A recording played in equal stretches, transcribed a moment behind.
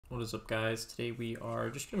What is up, guys? Today we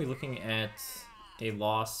are just gonna be looking at a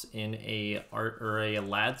loss in a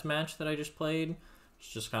lads match that I just played.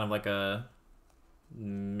 It's just kind of like a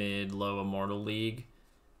mid-low Immortal league,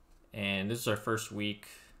 and this is our first week,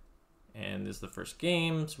 and this is the first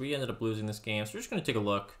game. So we ended up losing this game. So we're just gonna take a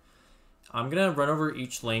look. I'm gonna run over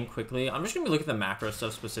each lane quickly. I'm just gonna be looking at the macro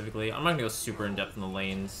stuff specifically. I'm not gonna go super in depth in the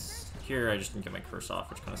lanes. Here I just didn't get my curse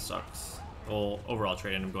off, which kind of sucks. Well, overall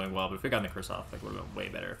trade ended up going well, but if we got the curse off, like, would have been way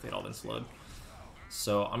better if they'd all been slowed.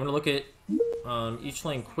 So I'm gonna look at each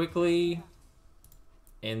lane quickly,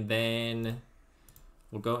 and then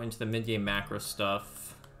we'll go into the mid game macro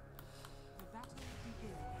stuff.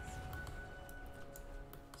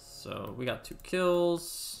 So we got 2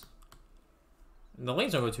 kills. And the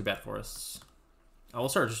lanes don't go too bad for us. We'll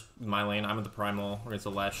start just my lane. I'm at the primal against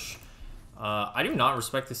the Lesh. I do not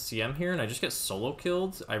respect the CM here, and I just get solo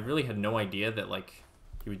killed. I really had no idea that, like,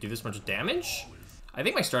 he would do this much damage. I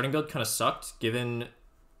think my starting build kind of sucked, given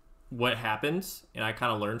what happened, and I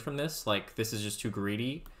kind of learned from this. Like, this is just too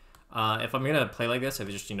greedy. If I'm gonna play like this, I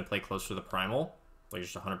just need to play closer to the primal, like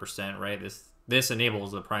just 100%, right? This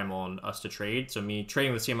enables the primal and us to trade, so me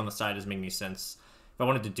trading with CM on the side doesn't make any sense. If I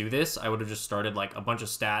wanted to do this, I would have just started, like, a bunch of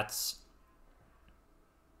stats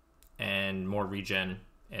and more regen,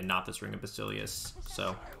 and not this Ring of Basilius.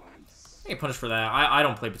 So I get punished for that. I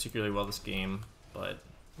don't play particularly well this game, but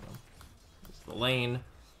you know, it's the lane.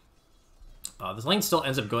 This lane still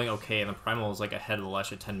ends up going okay, and the primal is like ahead of the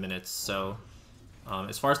Lesh at 10 minutes. So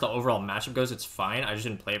as far as the overall matchup goes, it's fine. I just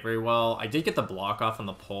didn't play it very well. I did get the block off on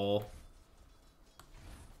the pull.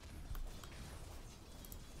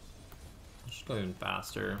 Just go even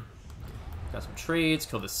faster. Got some trades,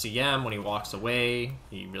 kill the CM when he walks away.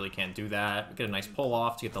 He really can't do that. Get a nice pull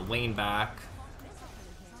off to get the lane back.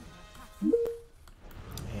 And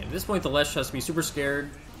at this point, the Lesh has to be super scared.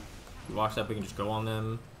 If he walks up, we can just go on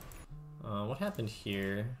them. What happened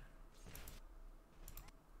here?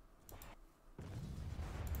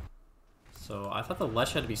 So I thought the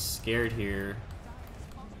Lesh had to be scared here.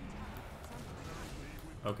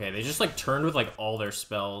 Okay, they just like turned with like all their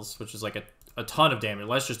spells, which is like a ton of damage.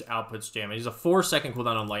 Lesh just outputs damage. He's a 4-second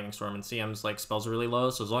cooldown on Lightning Storm, and CM's like spells are really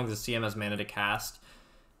low, so as long as the CM has mana to cast,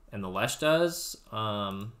 and the Lesh does,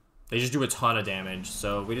 they just do a ton of damage.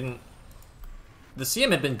 So we didn't... The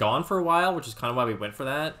CM had been gone for a while, which is kind of why we went for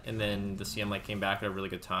that, and then the CM like came back at a really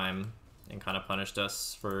good time and kind of punished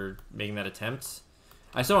us for making that attempt.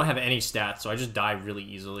 I still don't have any stats, so I just die really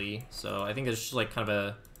easily. So I think it's just like kind of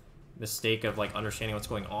a mistake of like understanding what's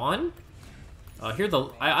going on. Here, I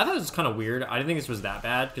thought it was kind of weird. I didn't think this was that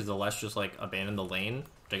bad because the Lesh just like abandoned the lane,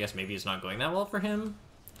 which I guess maybe is not going that well for him,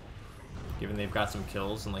 given they've got some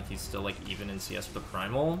kills and like he's still like even in CS with the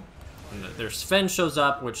primal. And their Sven shows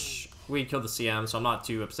up, which we killed the CM, so I'm not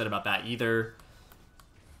too upset about that either.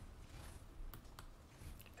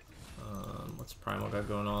 What's primal got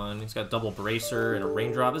going on? He's got double bracer and a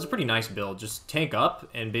raindrop. It's a pretty nice build. Just tank up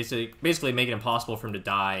and basically make it impossible for him to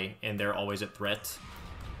die, and they're always at threat.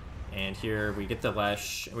 And here we get the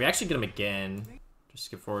Lesh. We actually get him again. Just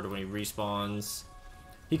skip forward to when he respawns.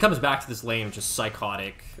 He comes back to this lane, which is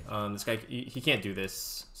psychotic. This guy, he can't do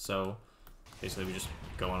this. So basically we just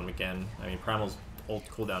go on him again. I mean, Primal's ult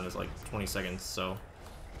cooldown is like 20 seconds. So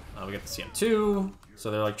we get the CM2. So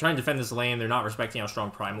they're like trying to defend this lane. They're not respecting how strong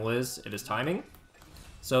Primal is at his timing.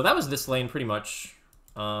 So that was this lane pretty much.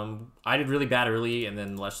 I did really bad early, and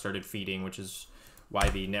then Lesh started feeding, which is why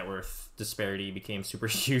the net worth disparity became super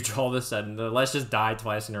huge all of a sudden. The Lesh just died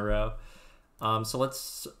twice in a row. So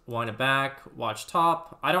let's wind it back, watch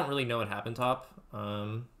top. I don't really know what happened top,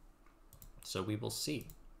 so we will see.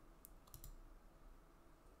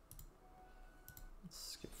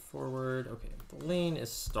 Let's skip forward. Okay, the lane is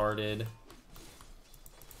started.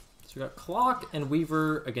 So we got Clock and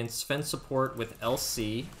Weaver against Sven support with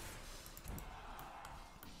LC.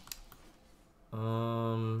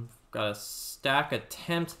 Got a stack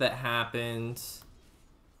attempt that happened.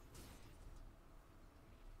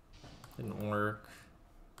 Didn't work.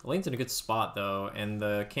 The lane's in a good spot though, and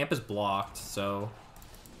the camp is blocked, so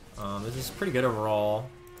this is pretty good overall.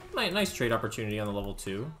 Nice trade opportunity on the level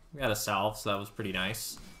 2. We got a salve, so that was pretty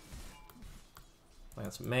nice.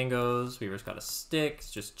 Plant some mangoes. Weaver's got a stick,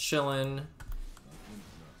 it's just chilling.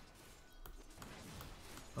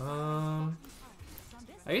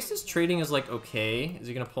 I guess this trading is like okay. Is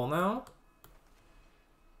he gonna pull now?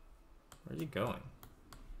 Where's he going?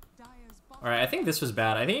 Alright, I think this was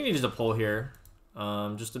bad. I think he needed to pull here.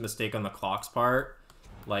 Just a mistake on the Clock's part.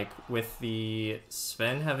 Like, with the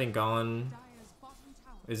Sven having gone...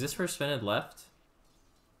 Is this where Sven had left?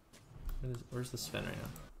 Where's the Sven right now?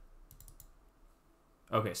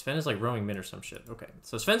 Okay, Sven is like roaming mid or some shit. Okay,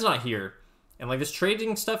 so Sven's not here. And like this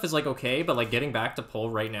trading stuff is like okay, but like getting back to pull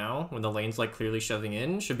right now when the lane's like clearly shoving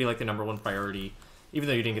in should be like the #1 priority. Even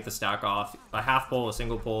though you didn't get the stack off, a half pull, a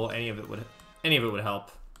single pull, any of it would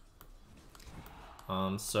help.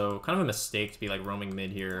 So kind of a mistake to be like roaming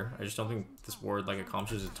mid here. I just don't think this ward like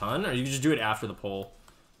accomplishes a ton, or you can just do it after the pull.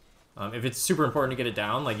 If it's super important to get it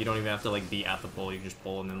down, like you don't even have to like be at the pull. You can just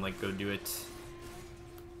pull and then like go do it.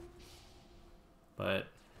 But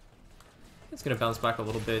it's gonna bounce back a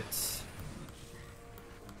little bit.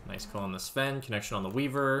 Nice call on the Sven, connection on the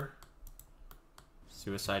Weaver.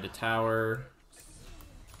 Suicide to tower.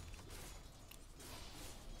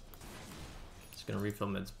 It's gonna refill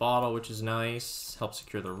mid's bottle, which is nice. Help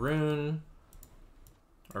secure the rune.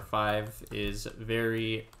 R5 is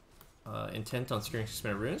very intent on securing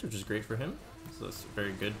 6-minute runes, which is great for him. So that's a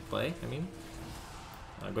very good play, I mean.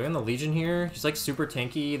 Going on the Legion here, he's like super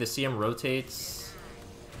tanky. The CM rotates.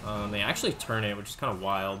 They actually turn it, which is kind of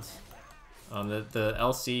wild. The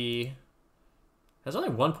LC has only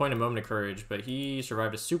 1 point of Moment of Courage, but he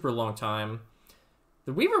survived a super long time.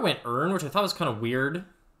 The Weaver went Urn, which I thought was kind of weird.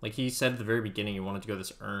 Like, he said at the very beginning he wanted to go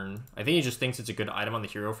this Urn. I think he just thinks it's a good item on the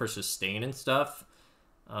hero for sustain and stuff.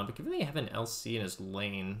 But given they have an LC in his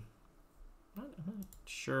lane, I'm not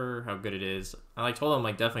sure how good it is. I like told him,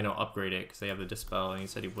 like, definitely don't upgrade it because they have the Dispel, and he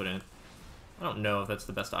said he wouldn't. I don't know if that's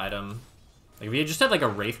the best item. Like, if he had just had, like, a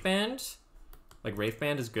Wraith Band, like, Wraith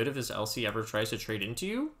Band is good if this LC ever tries to trade into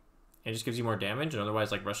you. It just gives you more damage, and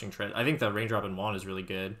otherwise, like, Rushing Tread. I think the Raindrop and Wand is really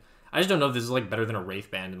good. I just don't know if this is, like, better than a Wraith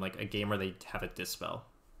Band in, like, a game where they have a Dispel.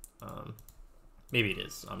 Maybe it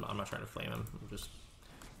is. I'm not trying to flame him. I'm just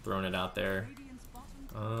throwing it out there.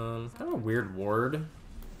 Kind of a weird ward.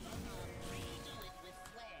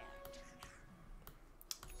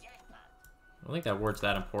 I don't think that ward's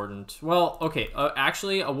that important. Well, okay.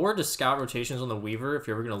 Actually, a ward to scout rotations on the Weaver if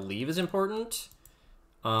you're ever going to leave is important.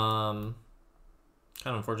 Kind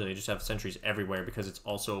of unfortunately, they just have sentries everywhere because it's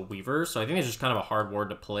also a Weaver. So I think it's just kind of a hard ward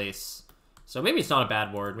to place. So maybe it's not a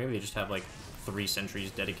bad ward. Maybe they just have like 3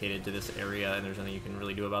 sentries dedicated to this area and there's nothing you can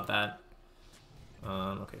really do about that.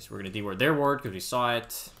 Okay, so we're going to deward their ward because we saw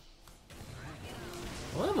it.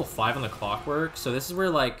 Level 5 on the clockwork. So this is where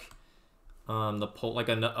like the pull, like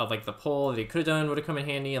the pull that he could have done would have come in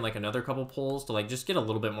handy, and like another couple pulls to like just get a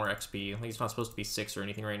little bit more XP. Like, he's not supposed to be 6 or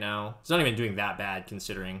anything right now. He's not even doing that bad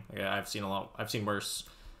considering. Like, I've seen worse,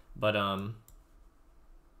 but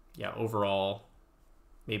yeah, overall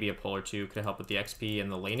maybe a pull or 2 could have helped with the XP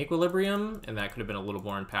and the lane equilibrium, and that could have been a little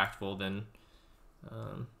more impactful than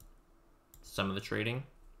some of the trading.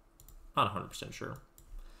 Not 100% sure.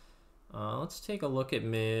 Let's take a look at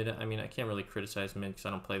mid. I mean, I can't really criticize mid because I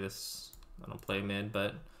don't play mid,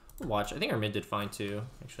 but we'll watch. I think our mid did fine too.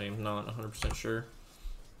 Actually, I'm not 100% sure.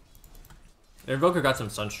 Their Invoker got some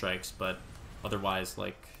Sunstrikes, but otherwise,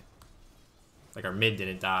 like our mid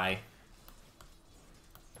didn't die.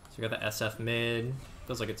 So we got the SF mid.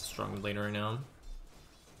 Feels like it's a strong mid laner right now.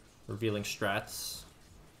 Revealing strats.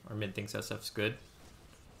 Our mid thinks SF's good.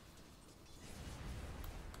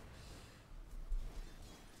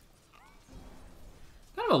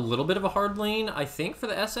 Kind of a little bit of a hard lane, I think, for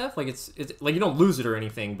the SF. Like, it's like you don't lose it or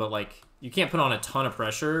anything, but like you can't put on a ton of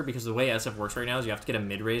pressure because the way SF works right now is you have to get a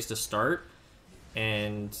mid raise to start,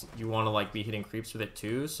 and you want to like be hitting creeps with it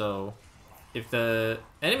too. So if the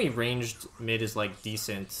enemy ranged mid is like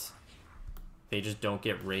decent, they just don't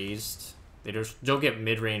get raised. They just don't get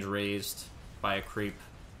mid range raised by a creep,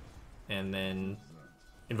 and then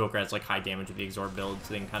Invoker has like high damage with the Exorb build,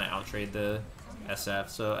 so they can kind of outtrade the SF.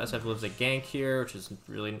 So SF lives a gank here, which is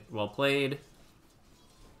really well played.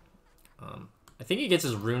 I think he gets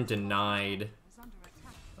his rune denied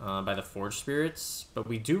by the Forge Spirits, but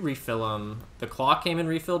we do refill him. The clock came in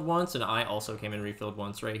refilled once, and I also came in refilled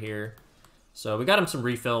once right here. So we got him some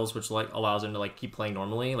refills, which like allows him to like keep playing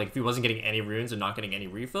normally. Like, if he wasn't getting any runes and not getting any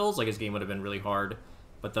refills, like his game would have been really hard.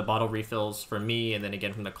 But the bottle refills for me, and then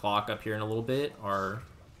again from the clock up here in a little bit, are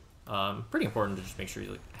pretty important to just make sure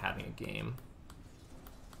you're like having a game.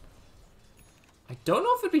 I don't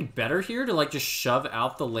know if it'd be better here to like just shove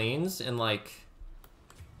out the lanes and like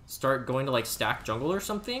start going to like stack jungle or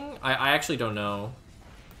something. I actually don't know,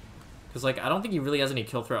 because like I don't think he really has any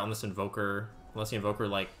kill threat on this Invoker unless the Invoker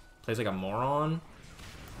like plays like a moron.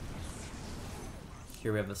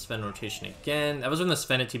 Here we have the Sven rotation again. That was when the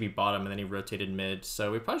Sven at TB bottom and then he rotated mid,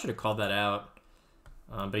 so we probably should have called that out.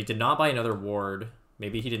 But he did not buy another ward.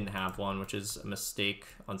 Maybe he didn't have one, which is a mistake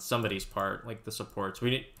on somebody's part, like the supports.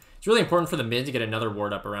 It's really important for the mid to get another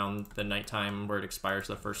ward up around the nighttime where it expires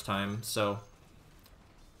the first time. So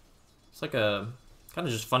it's like a kind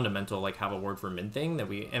of just fundamental, like, have a ward for mid thing that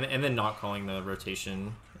we... And then not calling the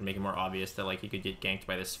rotation and making it more obvious that, like, he could get ganked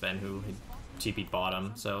by this Sven who had TP'd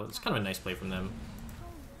bottom. So it's kind of a nice play from them.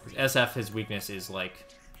 SF, his weakness is, like,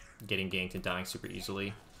 getting ganked and dying super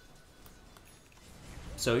easily.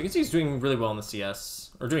 So you can see he's doing really well in the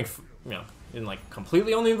CS. Or doing, you know, in, like,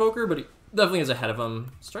 completely on the Invoker, but he definitely is ahead of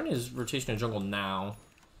him. Starting his rotation in jungle now.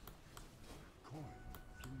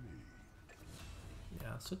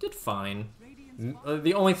 Yeah, so it did fine.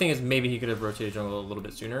 The only thing is maybe he could have rotated jungle a little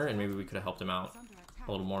bit sooner, and maybe we could have helped him out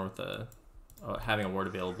a little more with the having a ward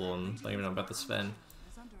available and letting him know about the Sven.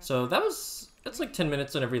 So that's like 10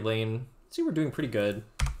 minutes on every lane. See, we're doing pretty good.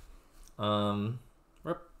 We're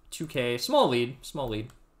up 2k, small lead.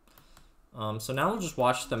 So now we'll just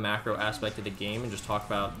watch the macro aspect of the game and just talk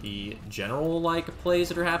about the general like plays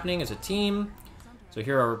that are happening as a team. So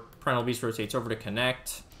here our Primal Beast rotates over to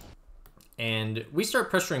connect, and we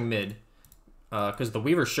start pressuring mid. Because the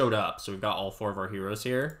Weaver showed up, so we've got all 4 of our heroes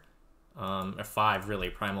here. Or 5, really.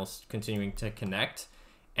 Primal's continuing to connect.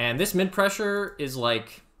 And this mid pressure is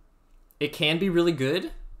like... It can be really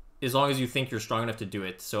good, as long as you think you're strong enough to do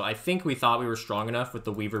it. So I think we thought we were strong enough with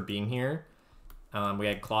the Weaver being here. We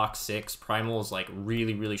had Clock 6. Primal is like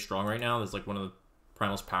really, really strong right now. There's like one of the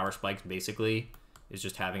Primal's power spikes, basically, is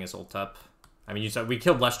just having his ult up. I mean, you saw we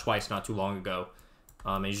killed Lesh twice not too long ago.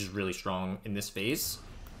 And he's just really strong in this phase.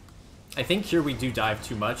 I think here we do dive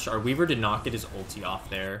too much. Our Weaver did not get his ulti off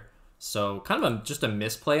there. So kind of just a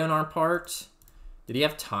misplay on our part. Did he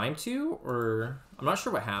have time to? Or I'm not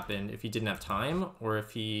sure what happened. If he didn't have time or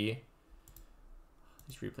if he...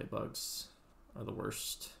 These replay bugs are the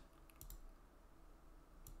worst.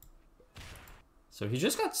 So he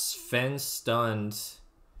just got Sven stunned.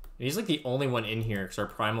 And he's like the only one in here because our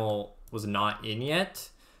Primal was not in yet.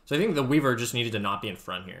 So I think the Weaver just needed to not be in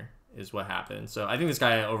front here. Is what happened. So I think this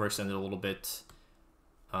guy overextended a little bit.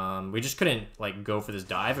 We just couldn't like go for this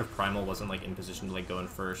dive if Primal wasn't like in position to like go in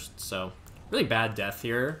first. So really bad death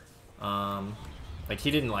here. Like he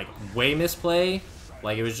didn't like way misplay.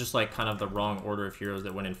 Like it was just like kind of the wrong order of heroes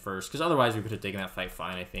that went in first. Because otherwise we could have taken that fight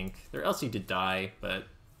fine, I think. Their LC did die, but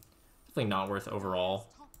definitely not worth overall.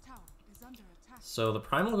 So the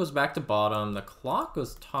Primal goes back to bottom. The Clock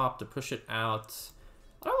goes top to push it out.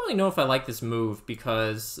 I don't really know if I like this move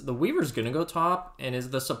because the Weaver's gonna go top, and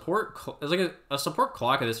is the support is like a support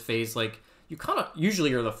Clock at this phase. Like you kind of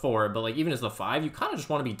usually are the 4, but like even as the 5, you kind of just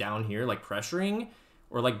want to be down here like pressuring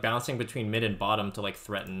or like bouncing between mid and bottom to like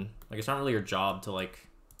threaten. Like it's not really your job to like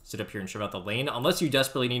sit up here and shove out the lane unless you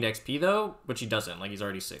desperately need XP though, which he doesn't. Like he's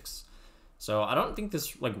already 6. So I don't think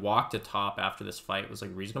this like walk to top after this fight was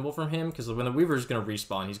like reasonable from him because when the Weaver's gonna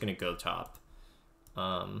respawn, he's gonna go top.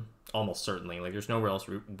 Almost certainly. Like, there's nowhere else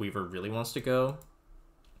Weaver really wants to go.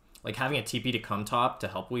 Like, having a TP to come top to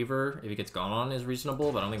help Weaver if he gets gone on is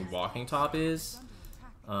reasonable, but I don't think walking top is.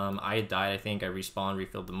 I had died, I think. I respawned,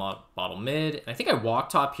 refilled the bottle mid. And I think I walk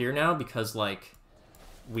top here now because, like,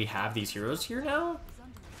 we have these heroes here now.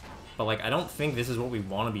 But, like, I don't think this is what we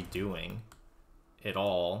want to be doing at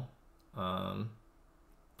all.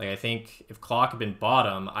 Like, I think if Clock had been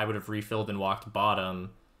bottom, I would have refilled and walked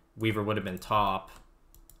bottom. Weaver would have been top.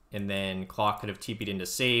 And then Clock could have TP'd into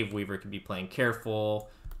save. Weaver could be playing careful.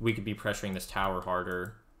 We could be pressuring this tower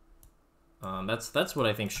harder. That's what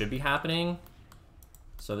I think should be happening.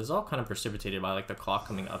 So this is all kind of precipitated by like the Clock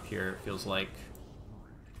coming up here. It feels like.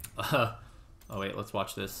 Oh wait, let's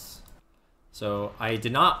watch this. So I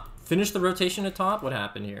did not finish the rotation at top. What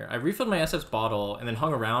happened here? I refilled my SF's bottle and then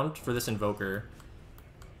hung around for this Invoker.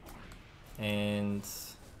 And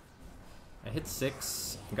I hit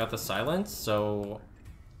 6 and got the silence. So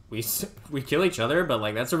we kill each other, but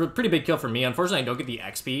like that's a pretty big kill for me. Unfortunately, I don't get the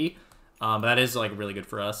XP, but that is like really good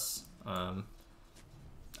for us.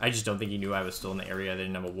 I just don't think he knew I was still in the area. They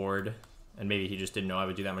didn't have a ward, and maybe he just didn't know I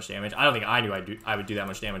would do that much damage. I don't think I knew I would do that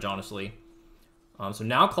much damage, honestly. So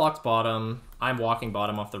now Clock's bottom. I'm walking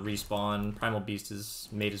bottom off the respawn. Primal Beast has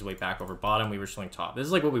made his way back over bottom. We were showing top. This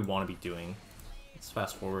is like what we want to be doing. Let's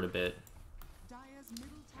fast forward a bit.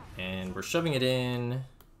 And we're shoving it in.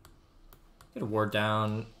 Get a ward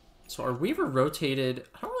down. So our Weaver rotated.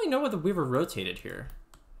 I don't really know what the Weaver rotated here.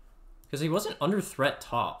 Because he wasn't under threat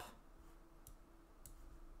top.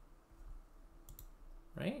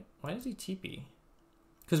 Right? Why does he TP?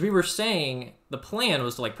 Because we were saying the plan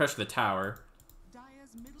was to like pressure the tower.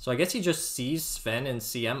 So I guess he just sees Sven and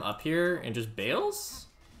CM up here and just bails?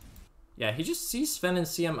 Yeah, he just sees Sven and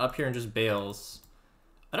CM up here and just bails.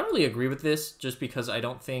 I don't really agree with this just because I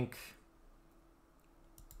don't think...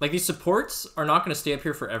 Like, these supports are not going to stay up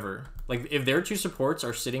here forever. Like, if their 2 supports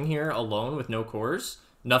are sitting here alone with no cores,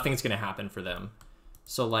 nothing's going to happen for them.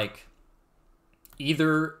 So, like,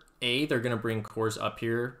 either A, they're going to bring cores up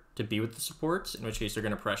here to be with the supports, in which case they're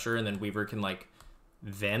going to pressure, and then Weaver can, like,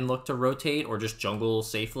 then look to rotate or just jungle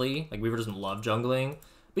safely. Like, Weaver doesn't love jungling,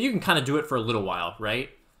 but you can kind of do it for a little while, right?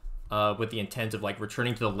 With the intent of, like,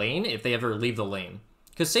 returning to the lane if they ever leave the lane.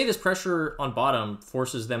 Because say this pressure on bottom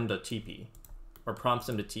forces them to TP, or prompts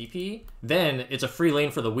them to TP, then it's a free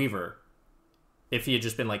lane for the Weaver if he had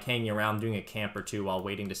just been, like, hanging around doing a camp or two while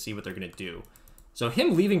waiting to see what they're going to do. So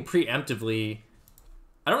him leaving preemptively,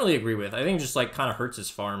 I don't really agree with. I think it just, like, kind of hurts his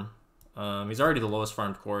farm. He's already the lowest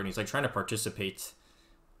farmed core, and he's, like, trying to participate.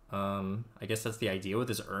 I guess that's the idea with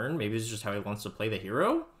his urn. Maybe this is just how he wants to play the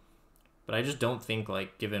hero. But I just don't think,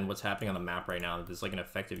 like, given what's happening on the map right now, that this is, like, an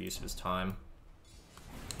effective use of his time.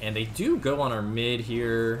 And they do go on our mid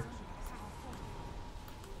here.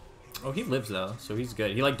 Oh, he lives, though, so he's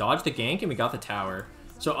good. He, like, dodged the gank, and we got the tower.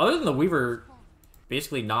 So other than the Weaver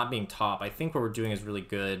basically not being top, I think what we're doing is really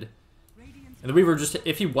good. And the Weaver just,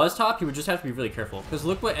 if he was top, he would just have to be really careful. Because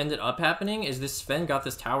look what ended up happening is this Sven got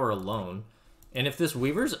this tower alone. And if this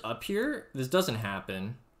Weaver's up here, this doesn't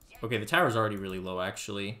happen. Okay, the tower's already really low,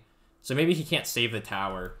 actually. So maybe he can't save the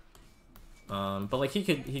tower. But, like, he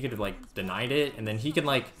could have, like, denied it. And then he can,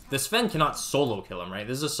 like, the Sven cannot solo kill him, right?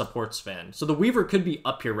 This is a support Sven. So the Weaver could be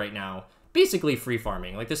up here right now, basically free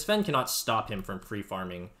farming. Like, the Sven cannot stop him from free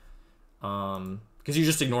farming. Because you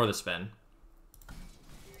just ignore the Sven.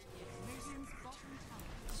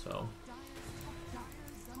 So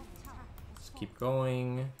let's keep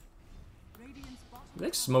going. We,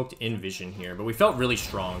 like, smoked in vision here, but we felt really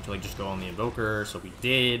strong to, like, just go on the Invoker, so we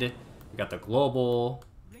did. We got the global.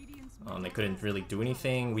 They couldn't really do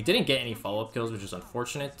anything. We didn't get any follow-up kills, which is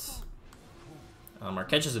unfortunate. Our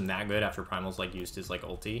catch isn't that good after Primal's, like, used his, like,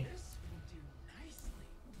 ulti.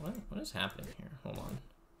 What is happening here? Hold on.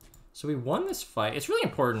 So we won this fight. It's really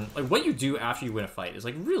important. Like, what you do after you win a fight is,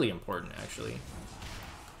 like, really important, actually.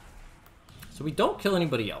 So we don't kill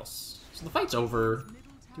anybody else. So the fight's over.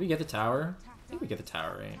 Do we get the tower? I think we get the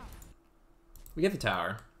tower, right? We get the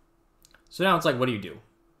tower. So now it's like, what do you do?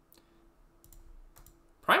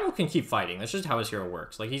 Primal can keep fighting. That's just how his hero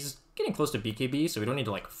works. Like, he's getting close to BKB, so we don't need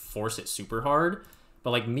to, like, force it super hard.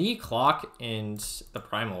 But, like, me, Clock, and the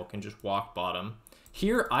Primal can just walk bottom.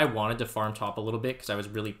 Here, I wanted to farm top a little bit because I was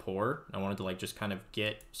really poor. I wanted to, like, just kind of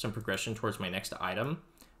get some progression towards my next item.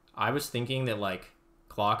 I was thinking that, like,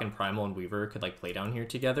 Clock and Primal and Weaver could, like, play down here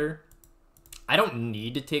together. I don't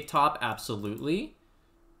need to take top, absolutely.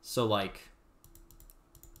 So, like,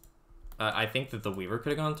 I think that the Weaver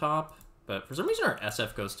could have gone top. But for some reason our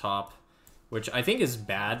SF goes top, which I think is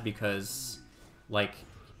bad because, like,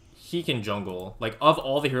 he can jungle. Like, of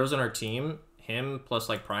all the heroes on our team, him plus,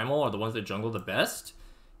 like, Primal are the ones that jungle the best.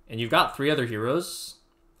 And you've got 3 other heroes.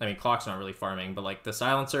 I mean, Clock's not really farming, but, like, the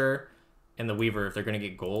Silencer and the Weaver, if they're going to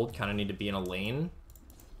get gold, kind of need to be in a lane.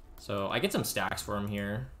 So I get some stacks for him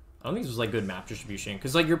here. I don't think this was, like, good map distribution.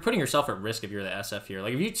 Because, like, you're putting yourself at risk if you're the SF here.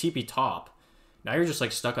 Like, if you TP top, now you're just,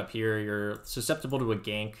 like, stuck up here. You're susceptible to a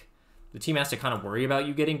gank. The team has to kind of worry about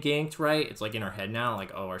you getting ganked, right? It's, like, in our head now.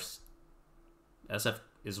 Like, oh, our SF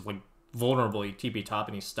is, like, vulnerable. You TP top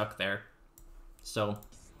and he's stuck there. So,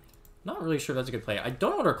 not really sure that's a good play. I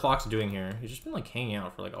don't know what our Clock's doing here. He's just been, like, hanging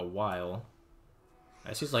out for, like, a while. I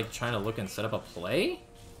guess he's, like, trying to look and set up a play.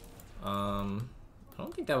 I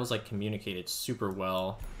don't think that was, like, communicated super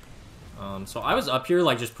well. So I was up here,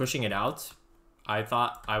 like, just pushing it out. I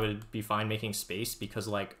thought I would be fine making space because,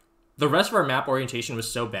 like, the rest of our map orientation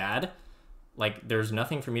was so bad. Like, there's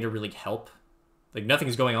nothing for me to really help. Like,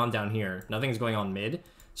 nothing's going on down here. Nothing's going on mid.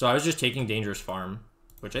 So I was just taking dangerous farm,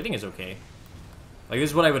 which I think is okay. Like, this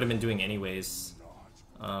is what I would have been doing anyways.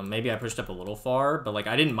 Maybe I pushed up a little far, but, like,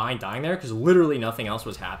 I didn't mind dying there because literally nothing else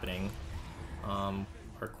was happening.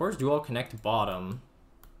 Our cores do all connect bottom.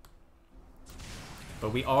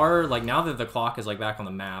 But we are, like, now that the Clock is, like, back on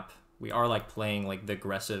the map, we are, like, playing, like, the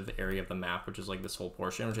aggressive area of the map, which is, like, this whole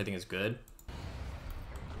portion, which I think is good.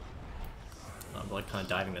 But, like, kind of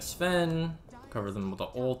diving the Sven, cover them with the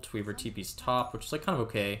ult, Weaver TP's top, which is, like, kind of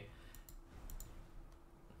okay.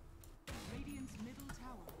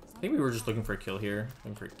 I think we were just looking for a kill here,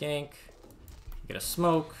 looking for a gank, get a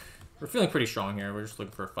smoke. We're feeling pretty strong here, we're just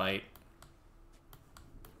looking for a fight.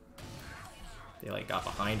 They, like, got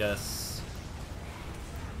behind us.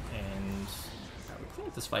 And we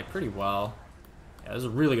cleaned this fight pretty well. Yeah, this is a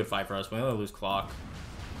really good fight for us. We only lose Clock.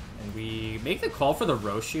 And we make the call for the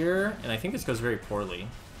Roche here, and I think this goes very poorly.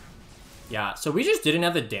 Yeah, so we just didn't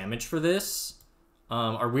have the damage for this.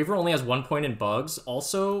 Our Weaver only has 1 point in bugs.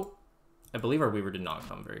 Also, I believe our Weaver did not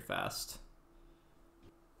come very fast.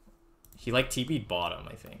 He, like, TP'd bottom,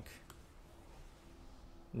 I think.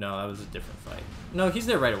 No, that was a different fight. No, he's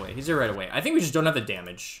there right away. He's there right away. I think we just don't have the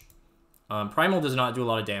damage. Primal does not do a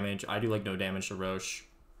lot of damage. I do like no damage to Roche.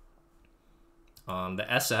 The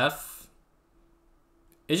SF,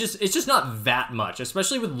 it's just not that much,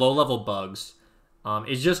 especially with low level bugs.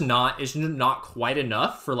 It's not quite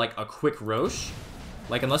enough for like a quick Roche.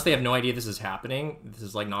 Like unless they have no idea this is happening, this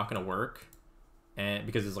is like not gonna work. And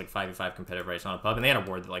because it's like 5v5 competitive, right? It's not a pub, and they had a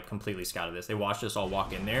ward that like completely scouted this. They watched us all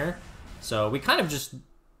walk in there, so we kind of just,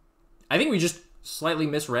 I think we just slightly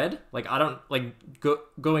misread. Like I don't like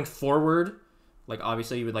going forward. Like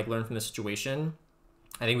obviously you would like learn from the situation.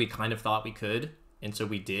 I think we kind of thought we could, and so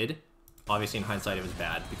we did. Obviously in hindsight it was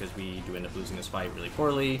bad because we do end up losing this fight really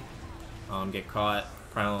poorly. Get caught.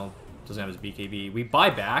 Primal doesn't have his BKB. We buy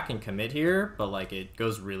back and commit here, but like it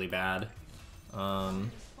goes really bad.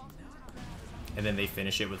 And then they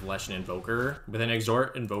finish it with Lesh and Invoker. With an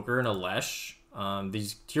Exhort, Invoker, and a Lesh.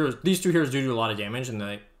 These two heroes do a lot of damage, and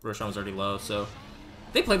the Roshan was already low, so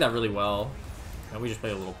they played that really well. And we just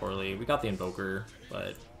played a little poorly. We got the Invoker,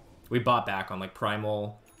 but we bought back on like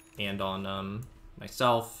Primal and on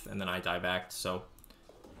myself, and then I die back, so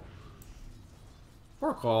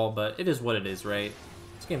poor call, but it is what it is, right?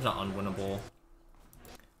 This game's not unwinnable.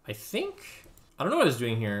 I don't know what I was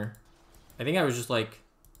doing here. I think I was just like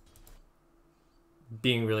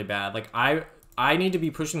being really bad. Like I need to be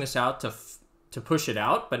pushing this out to push it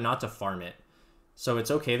out, but not to farm it. So it's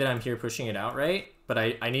okay that I'm here pushing it out, right? But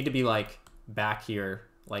I need to be like back here,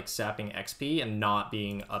 like sapping XP and not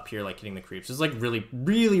being up here like hitting the creeps. It's like really,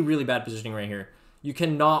 really, really bad positioning right here. You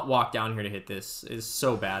cannot walk down here to hit this. It is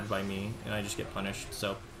so bad by me, and I just get punished.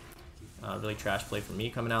 So really trash play for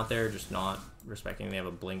me coming out there, just not respecting they have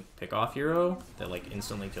a blink pick-off hero that like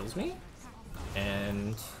instantly kills me.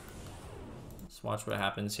 And let's watch what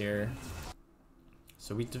happens here.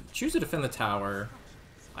 So we choose to defend the tower.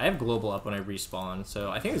 I have global up when I respawn,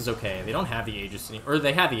 so I think this is okay. They don't have the Aegis, or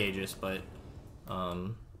they have the Aegis, but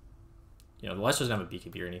you know, the Lesh doesn't have a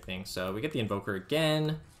BKB or anything. So we get the Invoker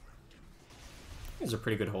again. This is a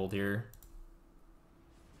pretty good hold here.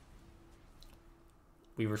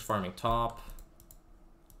 Weaver's farming top.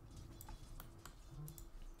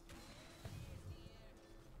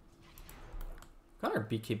 Got our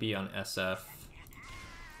BKB on SF.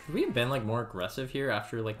 Could we have been like more aggressive here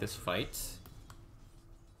after like this fight?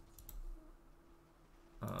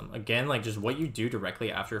 Again, like just what you do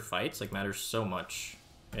directly after fights like matters so much.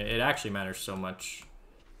 It actually matters so much.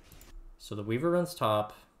 So the Weaver runs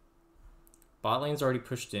top. Bot lane's already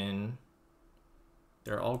pushed in.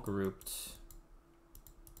 They're all grouped.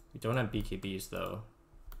 We don't have BKBs though.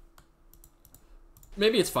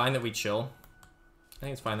 Maybe it's fine that we chill. I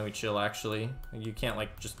think it's fine that we chill actually. Like, you can't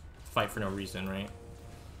like just fight for no reason, right?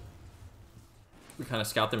 We kind of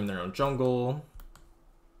scout them in their own jungle.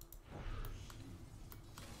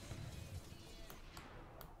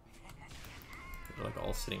 They're like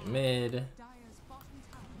all sitting mid.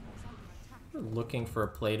 We're looking for a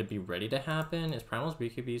play to be ready to happen. Is Primal's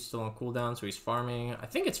BKB still on cooldown, so he's farming? I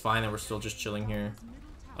think it's fine that we're still just chilling here.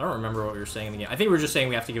 I don't remember what we were saying in the game. I think we were just saying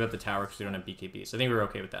we have to give up the tower because we don't have BKB. So I think we were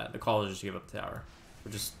okay with that. The call is just to give up the tower,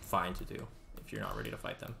 which is fine to do if you're not ready to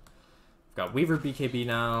fight them. We've got Weaver BKB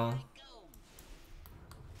now.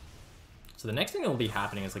 So the next thing that will be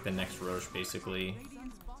happening is like the next Roche, basically.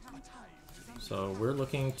 So we're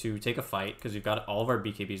looking to take a fight because we've got all of our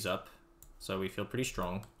BKBs up. So we feel pretty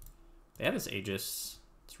strong. They have this Aegis.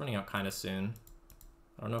 It's running out kind of soon.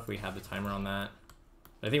 I don't know if we have the timer on that.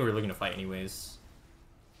 But I think we're looking to fight anyways.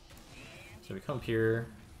 So we come up here.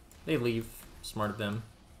 They leave. Smart of them.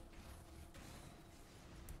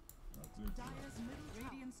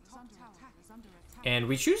 And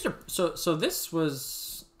we choose to... So this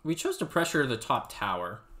was... We chose to pressure the top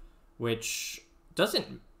tower, which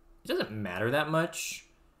doesn't matter that much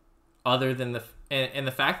other than the... And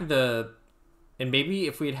the fact that the... And maybe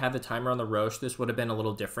if we had had the timer on the Roche, this would have been a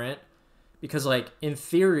little different. Because, like, in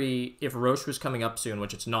theory, if Roche was coming up soon,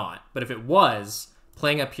 which it's not, but if it was,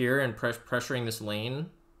 playing up here and pressuring this lane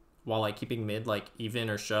while, like, keeping mid, like, even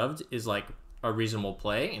or shoved is, like, a reasonable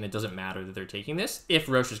play, and it doesn't matter that they're taking this if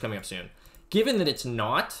Roche is coming up soon. Given that it's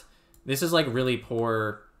not, this is, like, really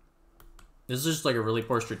poor... This is just, like, a really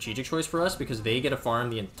poor strategic choice for us because they get to farm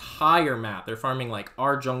the entire map. They're farming, like,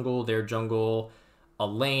 our jungle, their jungle, a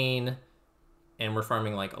lane... And we're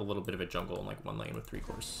farming like a little bit of a jungle in like one lane with 3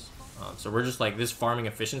 cores. So we're just like this farming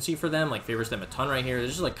efficiency for them like favors them a ton right here. This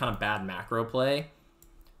is just like kind of bad macro play.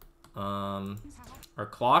 Our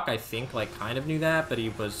clock I think like kind of knew that, but he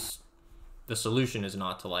was the solution is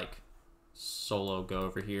not to like solo go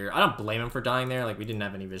over here. I don't blame him for dying there. Like we didn't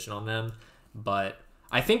have any vision on them, but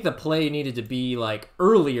I think the play needed to be like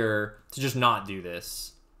earlier to just not do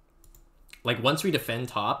this. like once we defend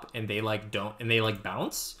top and they like don't and they like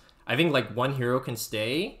bounce, I think like one hero can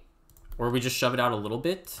stay, or we just shove it out a little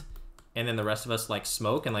bit, and then the rest of us like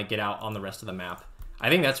smoke and like get out on the rest of the map. I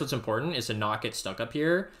think that's what's important, is to not get stuck up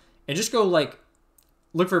here and just go like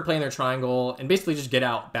look for a play in their triangle and basically just get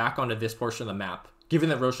out back onto this portion of the map, given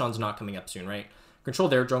that Roshan's not coming up soon, right? Control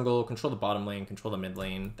their jungle, control the bottom lane, control the mid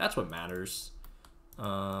lane. That's what matters.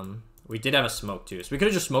 We did have a smoke too, so we could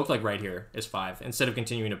have just smoked like right here as 5 instead of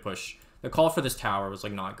continuing to push. The call for this tower was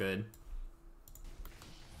like not good.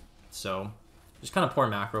 So just kind of poor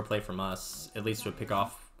macro play from us. It leads to a pick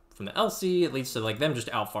off from the LC. It leads to like them just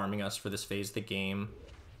out farming us for this phase of the game,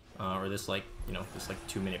 or this like, you know, this like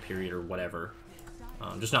 2-minute period or whatever.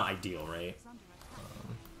 Just not ideal, right?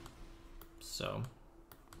 So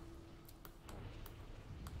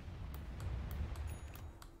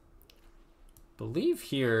believe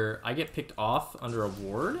here I get picked off under a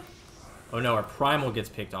ward. Oh no, our primal gets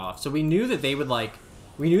picked off. So we knew that they would like,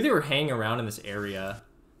 we knew they were hanging around in this area,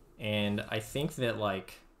 and I think that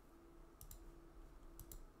like,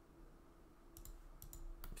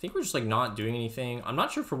 I think we're just like not doing anything. I'm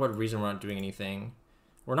not sure for what reason we're not doing anything.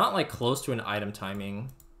 We're not like close to an item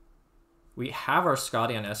timing. We have our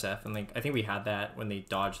Scotty on SF, and like I think we had that when they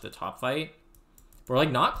dodged the top fight. But we're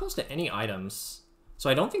like not close to any items. So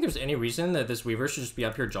I don't think there's any reason that this Weaver should just be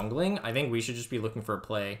up here jungling. I think we should just be looking for a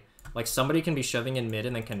play. Like somebody can be shoving in mid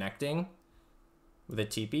and then connecting with a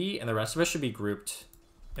TP, and the rest of us should be grouped.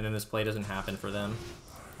 And then this play doesn't happen for them.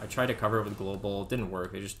 I tried to cover it with global, it didn't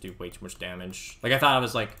work. They just do way too much damage. Like I thought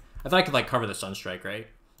I could like cover the Sunstrike, right?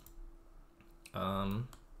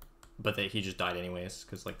 But he just died anyways,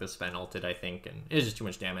 because like the Sven ulted, I think, and it was just too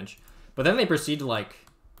much damage. But then they proceed to like,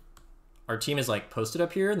 our team is like posted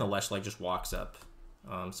up here, and the Lesh like just walks up.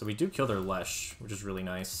 So we do kill their Lesh, which is really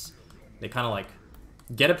nice. They kind of like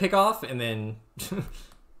get a pick off and then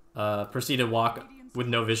proceed to walk with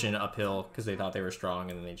no vision uphill because they thought they were strong,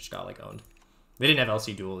 and then they just got like owned. They didn't have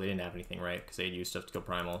LC duel, they didn't have anything, right? Because they had used stuff to go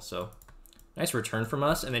primal. So nice return from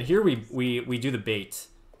us. And then here we do the bait.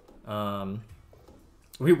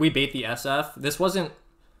 We bait the SF. This wasn't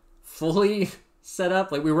fully set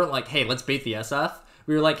up. Like we weren't like, hey, let's bait the SF.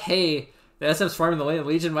 We were like, hey, the SF's farming the lane. The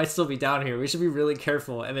Legion might still be down here. We should be really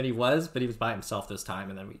careful. And then he was, but he was by himself this time,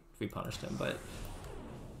 and then we punished him. But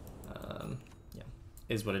yeah,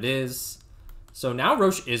 is what it is. So now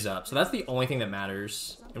Roche is up. So that's the only thing that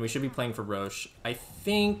matters, and we should be playing for Roche. I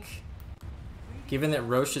think, given that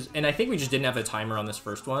Roche is, and I think we just didn't have the timer on this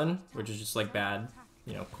first one, which is just like bad,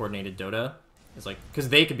 you know, coordinated Dota. It's like, because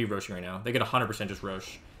they could be Roshing right now. They could 100% just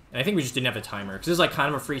Roche. And I think we just didn't have the timer, because it's like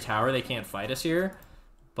kind of a free tower. They can't fight us here.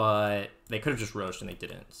 But they could have just Roached and they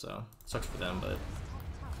didn't, so sucks for them, but...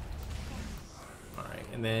 Alright,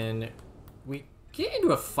 and then we get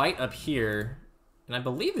into a fight up here, and I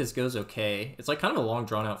believe this goes okay. It's like kind of a long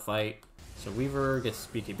drawn-out fight. So Weaver gets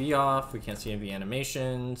BKB off, we can't see any of the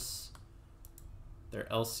animations. Their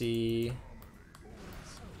LC...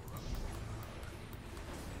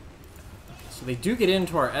 So they do get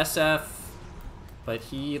into our SF, but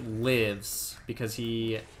he lives because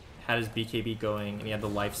he had his BKB going and he had the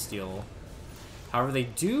lifesteal. However, they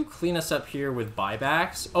do clean us up here with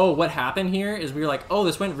buybacks. Oh, what happened here is we were like, oh,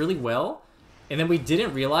 this went really well. And then we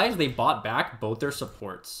didn't realize they bought back both their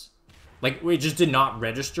supports. Like, we just did not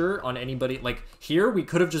register on anybody. Like, here, we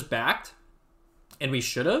could have just backed, and we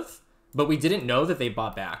should have, but we didn't know that they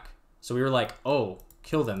bought back. So we were like, oh,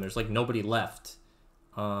 kill them. There's, like, nobody left.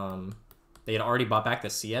 They had already bought back the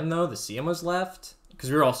CM, though. The CM was left. Because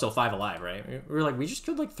we were all still 5 alive, right? We were like, we just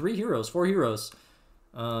killed, like, 4 heroes.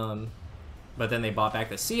 But then they bought back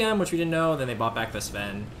the CM, which we didn't know. Then they bought back the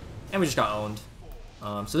Sven. And we just got owned.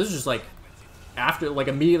 So this is just, like, after, like,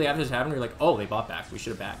 immediately after this happened, we were like, oh, they bought back. We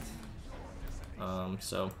should have backed.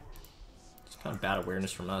 So it's kind of bad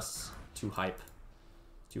awareness from us. Too hype.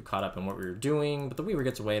 Too caught up in what we were doing. But the Weaver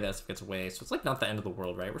gets away, the SF gets away. So it's, like, not the end of the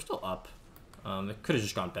world, right? We're still up. It could have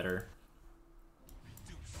just gone better.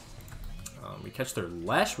 We catch their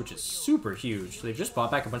Lesh, which is super huge. So they've just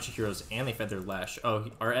bought back a bunch of heroes, and they fed their Lesh.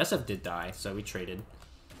 Oh, our SF did die, so we traded.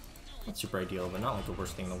 Not super ideal, but not like the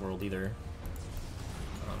worst thing in the world either.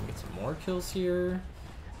 Get some more kills here.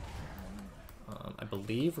 I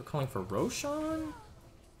believe we're calling for Roshan?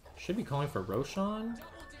 Should be calling for Roshan.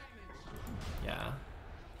 Yeah.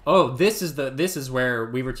 Oh, this is where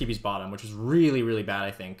Weaver TP's bottom, which is really, really bad,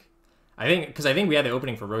 I think. Because I think we had the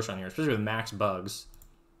opening for Roshan here, especially with max bugs.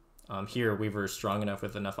 Here, Weaver is strong enough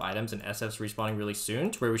with enough items, and SF's respawning really soon,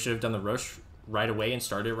 to where we should have done the Roche right away and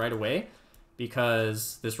started right away,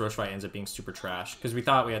 because this Roche fight ends up being super trash. Because we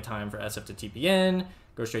thought we had time for SF to TP in,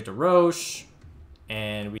 go straight to Roche,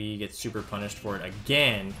 and we get super punished for it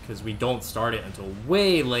again because we don't start it until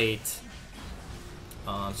way late.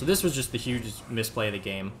 So this was just the huge misplay of the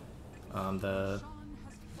game.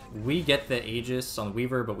 We get the Aegis on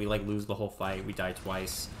Weaver, but we like lose the whole fight. We die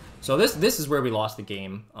twice. So this is where we lost the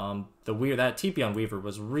game. That TP on Weaver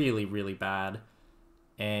was really, really bad.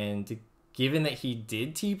 And given that he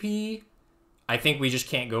did TP, I think we just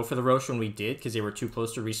can't go for the Rosh when we did because they were too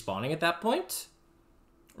close to respawning at that point.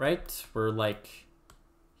 Right?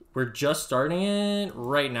 We're just starting it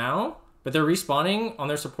right now, but they're respawning on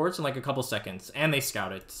their supports in like a couple seconds, and they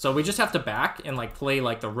scout it. So we just have to back and like play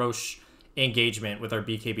like the Rosh engagement with our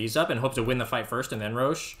BKBs up and hope to win the fight first and then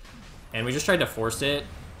Rosh. And we just tried to force it.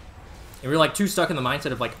 And we were like too stuck in the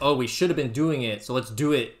mindset of like, oh, we should have been doing it, so let's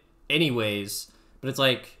do it anyways. But it's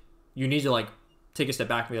like, you need to like take a step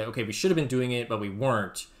back and be like, okay, we should have been doing it, but we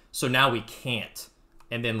weren't. So now we can't.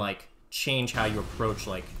 And then like change how you approach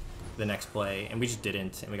like the next play. And we just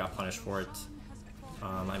didn't, and we got punished for it.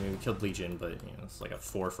 I mean, we killed Legion, but you know, it's like a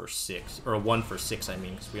 4 for 6, or a 1 for 6, I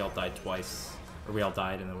mean, because we all died twice. Or we all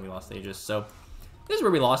died and then we lost Aegis. So this is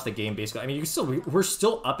where we lost the game, basically. I mean, we're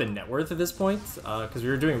still up in net worth at this point because we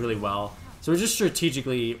were doing really well. So we're just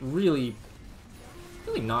strategically really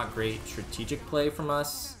not great strategic play from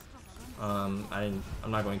us. I'm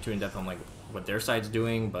not going too in depth on like what their side's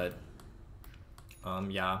doing, but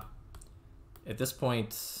yeah. At this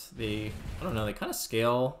point, I don't know, they kind of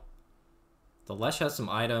scale. The Lesh has some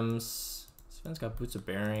items. Sven's got Boots of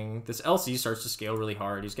Bearing. This LC starts to scale really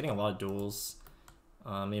hard. He's getting a lot of duels. The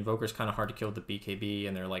Invoker's kind of hard to kill with the BKB,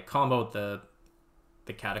 and they're like combo with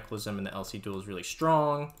the Cataclysm, and the LC duel is really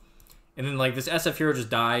strong. And then like this SF hero just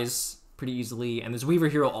dies pretty easily, and this Weaver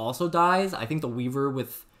hero also dies. I think the Weaver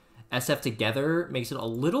with SF together makes it a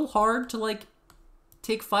little hard to like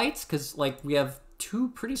take fights, because like we have two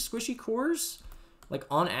pretty squishy cores, like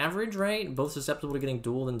on average, right? Both susceptible to getting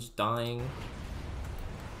dueled and just dying.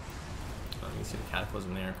 You see the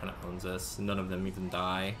Cataclysm there kind of owns us. None of them even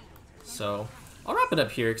die. So I'll wrap it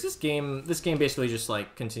up here because this game basically just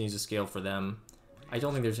like continues to scale for them. I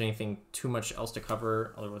don't think there's anything too much else to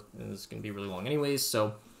cover, otherwise this is gonna be really long anyways.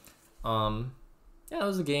 So yeah, that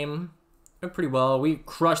was the game. Went pretty well. We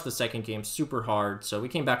crushed the second game super hard, so we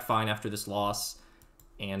came back fine after this loss.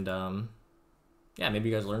 And yeah, maybe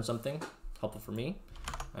you guys learned something helpful for me.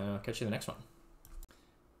 Catch you in the next one.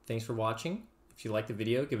 Thanks for watching. If you liked the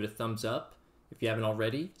video, give it a thumbs up. If you haven't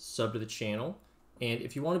already, sub to the channel. And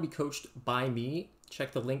if you want to be coached by me,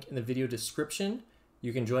 check the link in the video description.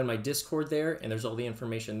 You can join my Discord there, and there's all the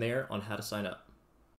information there on how to sign up.